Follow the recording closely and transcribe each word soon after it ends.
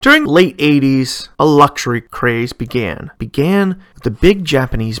During the late 80s, a luxury craze began with the big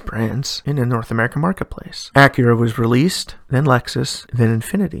Japanese brands in the North American marketplace. Acura was released, then Lexus, then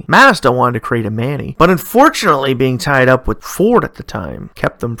Infiniti. Mazda wanted to create a Mani, but unfortunately being tied up with Ford at the time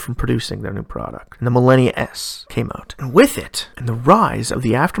kept them from producing their new product. And the Millennia S came out. And with it, and the rise of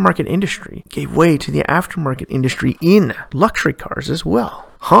the aftermarket industry gave way to the aftermarket industry in luxury cars as well.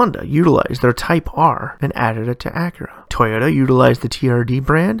 Honda utilized their Type R and added it to Acura. Toyota utilized the TRD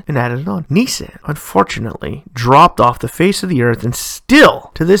brand and added it on. Nissan, unfortunately, dropped off the face of the earth and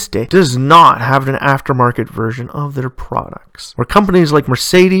still, to this day, does not have an aftermarket version of their products. Where companies like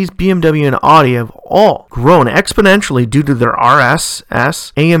Mercedes, BMW, and Audi have all grown exponentially due to their RS,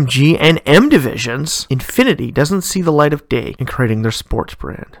 S, AMG, and M divisions, Infiniti doesn't see the light of day in creating their sports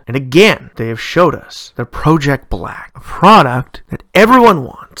brand. And again, they have showed us their Project Black, a product that everyone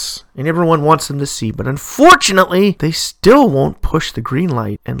wants and everyone wants them to see, but unfortunately they still won't push the green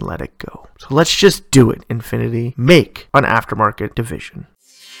light and let it go. So let's just do it, Infiniti. Make an aftermarket division.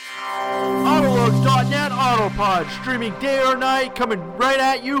 Autologs.net Autopod, streaming day or night, coming right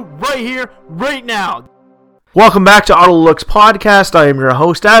at you, right here, right now. Welcome back to Autolooks Podcast. I am your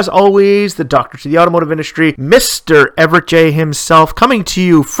host, as always, the doctor to the automotive industry, Mr. Everett J. himself, coming to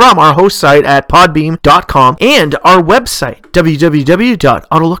you from our host site at podbeam.com and our website,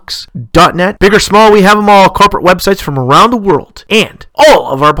 www.autolooks.net. Big or small, we have them all, corporate websites from around the world, and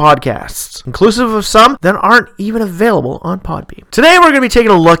all of our podcasts, inclusive of some that aren't even available on Podbeam. Today, we're going to be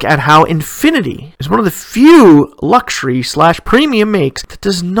taking a look at how Infiniti is one of the few luxury/premium makes that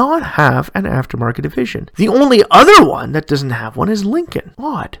does not have an aftermarket division. The only other one that doesn't have one is Lincoln.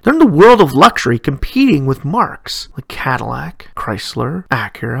 Odd. They're in the world of luxury competing with marques like Cadillac, Chrysler,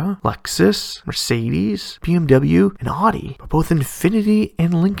 Acura, Lexus, Mercedes, BMW, and Audi. But both Infiniti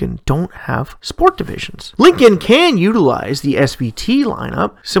and Lincoln don't have sport divisions. Lincoln can utilize the SVT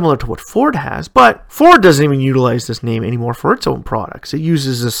lineup, similar to what Ford has, but Ford doesn't even utilize this name anymore for its own products. It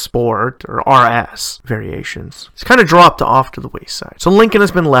uses the Sport or RS variations. It's kind of dropped off to the wayside. So Lincoln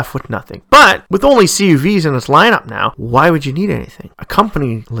has been left with nothing. But with only CUVs in its lineup now, why would you need anything? A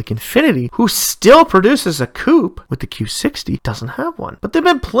company like Infiniti, who still produces a coupe with the Q60, doesn't have one. But they've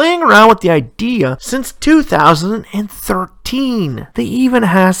been playing around with the idea since 2013. They even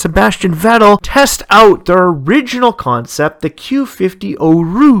had Sebastian Vettel test out their original concept, the Q50 Eau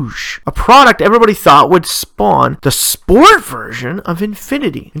Rouge, a product everybody thought would spawn the sport version of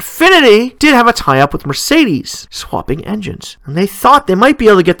Infiniti. Infiniti did have a tie-up with Mercedes, swapping engines, and they thought they might be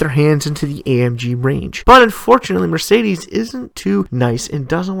able to get their hands into the AMG range. But unfortunately, Mercedes isn't too nice and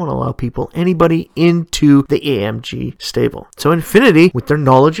doesn't want to allow anybody into the AMG stable. So Infiniti, with their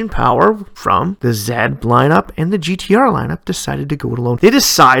knowledge and power from the Z lineup and the GTR lineup, decided to go it alone. They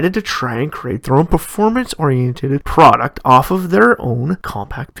decided to try and create their own performance-oriented product off of their own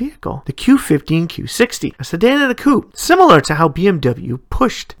compact vehicle, the Q50 and Q60, a sedan and a coupe. Similar to how BMW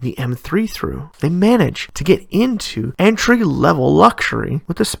pushed the M3 through, they managed to get into entry-level luxury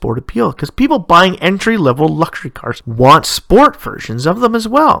with the sport appeal, because people buying entry-level luxury cars want sport versions of them as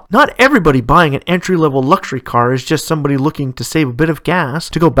well. Not everybody buying an entry-level luxury car is just somebody looking to save a bit of gas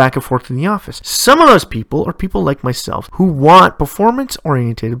to go back and forth to the office. Some of those people are people like myself who want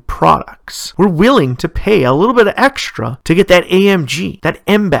performance-oriented products. We're willing to pay a little bit of extra to get that AMG, that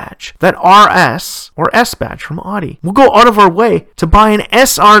M badge, that RS or S badge from Audi. We'll go out of our way to buy an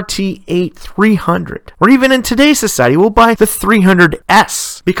SRT8 300. Or even in today's society, we'll buy the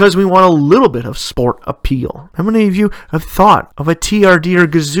 300S because we want a little bit of sport appeal. How many of you have thought of a TRD or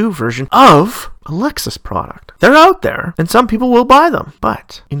Gazoo version of a Lexus product? They're out there, and some people will buy them.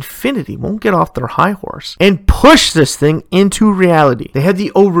 But Infiniti won't get off their high horse and push this thing into reality. They had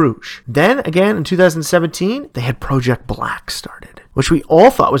the Eau Rouge. Then, again, in 2017, they had Project Black started, which we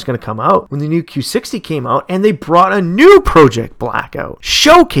all thought was going to come out when the new Q60 came out, and they brought a new Project Black out,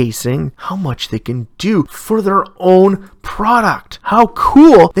 showcasing how much they can do for their own product, how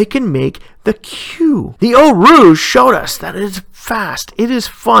cool they can make the Q. The Eau Rouge showed us that it is fast, it is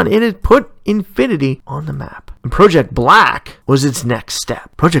fun, it has put Infiniti on the map. And Project Black was its next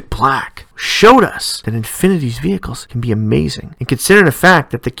step. Project Black showed us that Infiniti's vehicles can be amazing. And considering the fact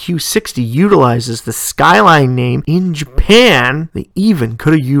that the Q60 utilizes the Skyline name in Japan, they even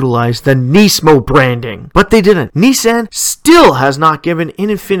could have utilized the Nismo branding. But they didn't. Nissan still has not given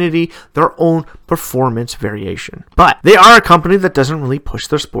Infiniti their own performance variation. But they are a company that doesn't really push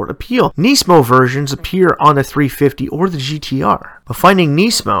their sport appeal. Nismo versions appear on the 350 or the GTR. But finding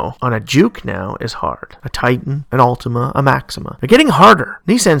Nismo on a Juke now is hard. A Titan, an Altima, a Maxima. They're getting harder.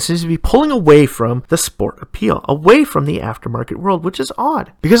 Nissan seems to be pulling pulling away from the sport appeal, away from the aftermarket world, which is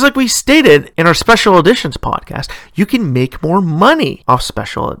odd. Because like we stated in our special editions podcast, you can make more money off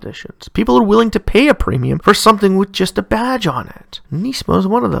special editions. People are willing to pay a premium for something with just a badge on it. Nismo is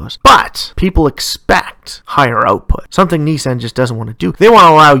one of those. But people expect higher output, something Nissan just doesn't want to do. They want to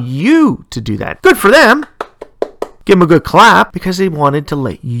allow you to do that. Good for them. Give them a good clap because they wanted to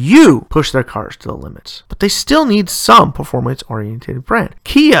let you push their cars to the limits. But they still need some performance-oriented brand.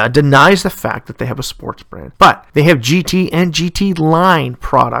 Kia denies the fact that they have a sports brand, but they have GT and GT line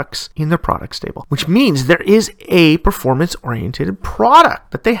products in their product stable, which means there is a performance-oriented product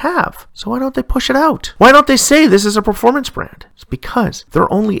that they have. So why don't they push it out? Why don't they say this is a performance brand? It's because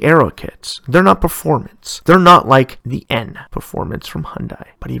they're only aero kits. They're not performance. They're not like the N performance from Hyundai.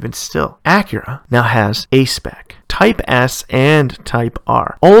 But even still, Acura now has A-Spec, Type S and Type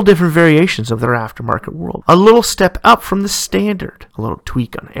R, all different variations of their aftermarket world. A little step up from the standard, a little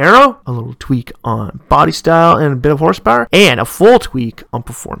tweak on aero, a little tweak on body style and a bit of horsepower, and a full tweak on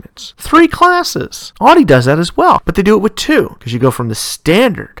performance. 3 classes. Audi does that as well, but they do it with 2, because you go from the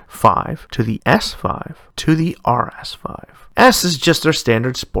standard 5 to the S5 to the RS5. S is just their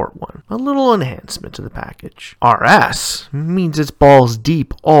standard sport one, a little enhancement to the package. RS means it's balls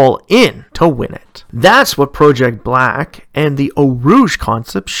deep all in to win it. That's what Project Black and the Eau Rouge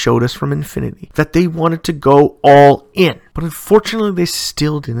concept showed us from Infiniti, that they wanted to go all in. But unfortunately, they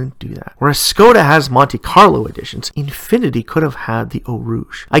still didn't do that. Whereas Skoda has Monte Carlo editions, Infiniti could have had the Eau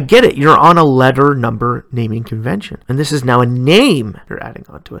Rouge. I get it, you're on a letter number naming convention, and this is now a name you're adding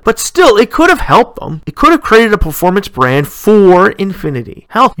onto it. But still, it could have helped them. It could have created a performance brand for Infiniti.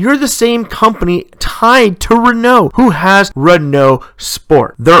 Hell, you're the same company tied to Renault, who has Renault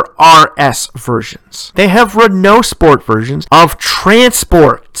Sport, their RS versions. They have Renault Sport versions of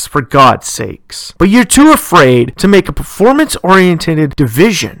transports, for God's sakes. But you're too afraid to make a performance-oriented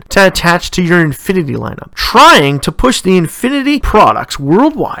division to attach to your Infiniti lineup. Trying to push the Infiniti products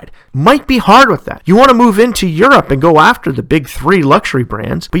worldwide might be hard with that. You want to move into Europe and go after the big 3 luxury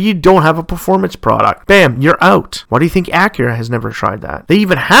brands, but you don't have a performance product. Bam, you're out. Why do you think Acura has never tried that? They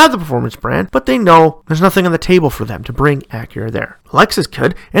even have the performance brand, but they know there's nothing on the table for them to bring Acura there. Lexus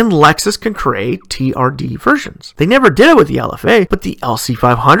could, and Lexus can create TRD versions. They never did it with the LFA, but the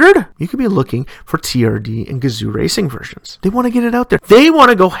LC500, you could be looking for TRD and Gazoo Racing versions. They want to get it out there. They want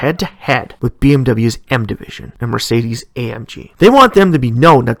to go head to head with BMW's M Division and Mercedes AMG. They want them to be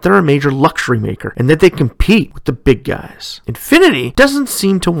known that they're a major luxury maker and that they compete with the big guys. Infiniti doesn't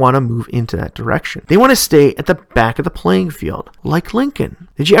seem to want to move into that direction. They want to stay at the back of the playing field, like Lincoln.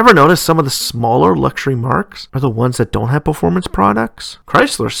 Did you ever notice some of the smaller luxury marques are the ones that don't have performance products?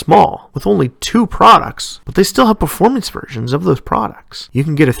 Chrysler's small, with only 2 products, but they still have performance versions of those products. You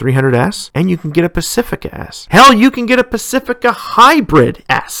can get a 300S, and you can get a Pacifica S. Hell, you can get a Pacifica Hybrid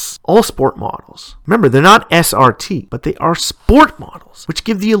S. All sport models. Remember, they're not SRT, but they are sport models, which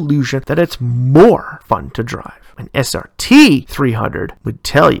give the illusion that it's more fun to drive. An SRT 300 would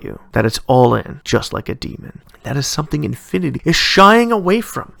tell you that it's all in, just like a demon. That is something Infiniti is shying away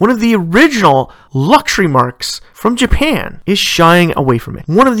from. One of the original luxury marques from Japan is shying away from it.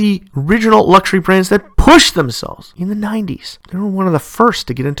 One of the original luxury brands that pushed themselves in the 90s. They were one of the first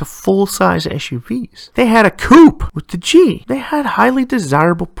to get into full-size SUVs. They had a coupe with the G. They had highly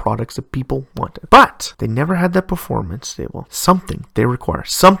desirable products that people wanted. But they never had that performance stable. Something they require.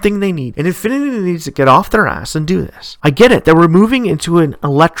 Something they need. And Infiniti needs to get off their ass and do this. I get it that we're moving into an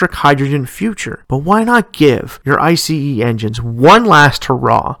electric hydrogen future. But why not give your ICE engines one last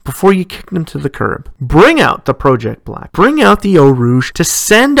hurrah before you kick them to the curb? Bring out the Project Black. Bring out the Eau Rouge to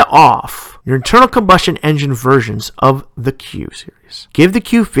send off your internal combustion engine versions of the Q series. Give the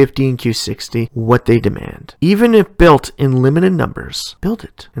Q50 and Q60 what they demand. Even if built in limited numbers, build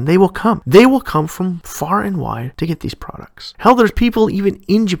it and they will come. They will come from far and wide to get these products. Hell, there's people even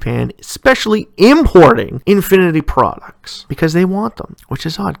in Japan, especially importing Infiniti products because they want them, which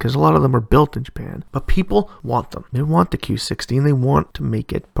is odd because a lot of them are built in Japan, but people want them. They want the Q60 and they want to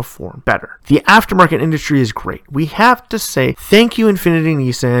make it perform better. The aftermarket industry is great. We have to say thank you, Infiniti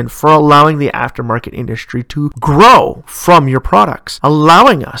Nissan, for allowing the aftermarket industry to grow from your products,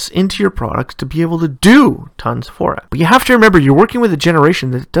 allowing us into your products to be able to do tons for it. But you have to remember, you're working with a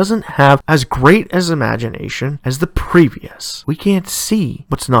generation that doesn't have as great as imagination as the previous. We can't see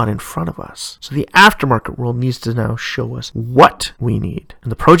what's not in front of us. So the aftermarket world needs to now show us what we need.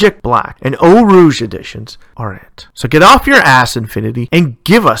 And the Project Black and Eau Rouge editions are it. So get off your ass, Infiniti, and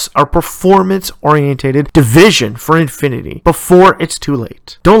give us our performance-oriented division for Infiniti before it's too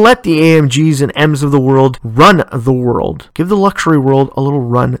late. Don't let the AMGs and M's of the world run the world. Give the luxury luxury world a little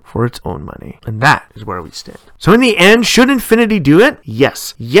run for its own money. And that is where we stand. So in the end, should Infiniti do it?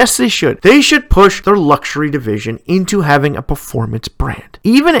 Yes. Yes, they should. They should push their luxury division into having a performance brand.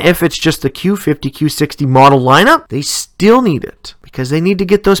 Even if it's just the Q50, Q60 model lineup, they still need it. Because they need to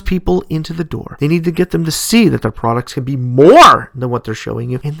get those people into the door. They need to get them to see that their products can be more than what they're showing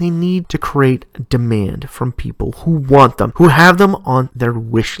you. And they need to create demand from people who want them, who have them on their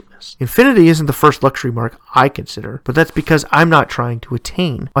wish list. Infiniti isn't the first luxury marque I consider, but that's because I'm not trying to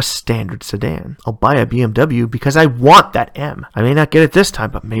attain a standard sedan. I'll buy a BMW because I want that M. I may not get it this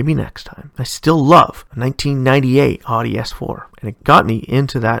time, but maybe next time. I still love a 1998 Audi S4, and it got me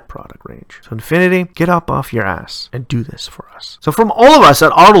into that product range. So Infiniti, get up off your ass and do this for us. So from all of us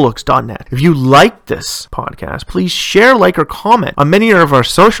at Autolux.net, if you like this podcast, please share, like, or comment on many of our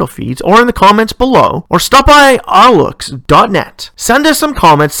social feeds or in the comments below, or stop by Autolux.net. Send us some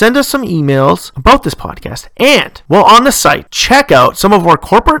comments, send us some emails about this podcast, and while on the site, check out some of our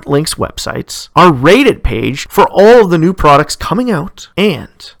corporate links websites, our rated page for all of the new products coming out,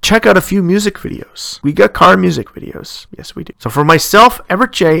 and check out a few music videos. We got car music videos. Yes, we do. So for myself,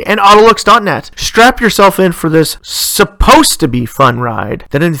 Everett J, and Autolux.net, strap yourself in for this supposed to be fun ride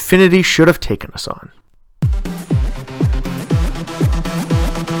that Infiniti should have taken us on.